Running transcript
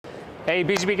Hey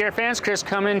BZBGEAR fans, Chris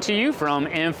coming to you from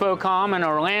InfoComm in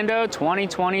Orlando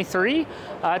 2023.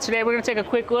 Today we're going to take a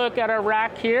quick look at our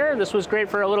rack here. This was great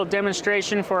for a little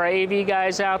demonstration for our AV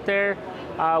guys out there.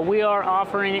 We are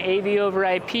offering AV over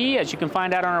IP, as you can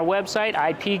find out on our website,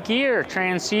 IP gear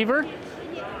transceiver,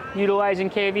 utilizing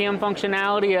KVM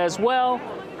functionality as well.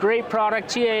 Great product,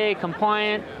 TAA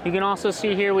compliant. You can also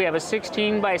see here we have a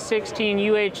 16 by 16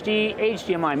 UHD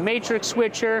HDMI matrix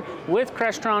switcher with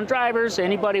Crestron drivers.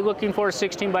 Anybody looking for a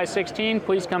 16 by 16,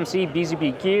 please come see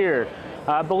BZBGEAR.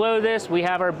 Below this, we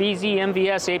have our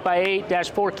BZMVS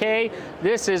 8x8-4K.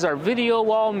 This is our video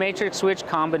wall matrix switch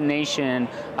combination.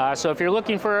 So if you're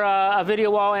looking for a video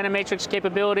wall and a matrix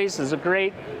capabilities, this is a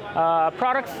great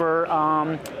product for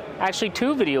actually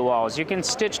two video walls. You can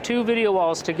stitch two video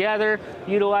walls together,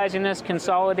 utilizing this,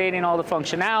 consolidating all the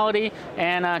functionality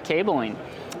and cabling.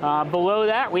 Below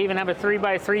that, we even have a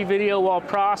 3x3 video wall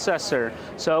processor.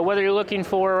 So whether you're looking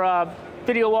for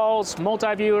video walls,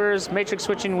 multi-viewers, matrix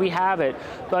switching, we have it.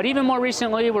 But even more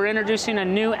recently, we're introducing a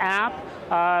new app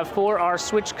for our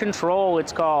Switch Control,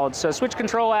 it's called. So Switch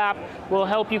Control App will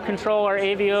help you control our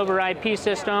AV over IP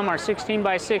system, our 16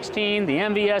 by 16, the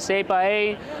MVS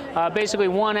 8x8. Basically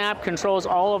one app controls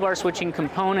all of our switching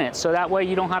components, so that way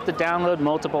you don't have to download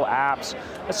multiple apps.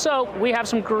 So we have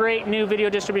some great new video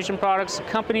distribution products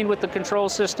accompanied with the control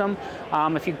system.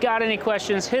 If you've got any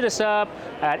questions, hit us up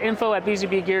at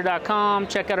info@bzbgear.com.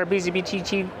 Check out our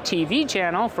BZBT TV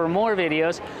channel for more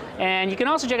videos. And you can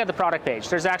also check out the product page.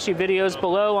 There's actually videos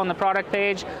below on the product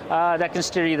page that can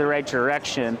steer you the right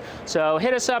direction. So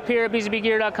hit us up here at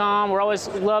bzbgear.com. We're always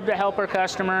love to help our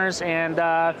customers. And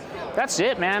that's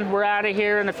it, man. We're out of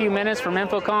here in a few minutes from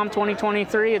InfoComm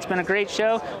 2023. It's been a great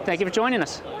show. Thank you for joining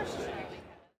us.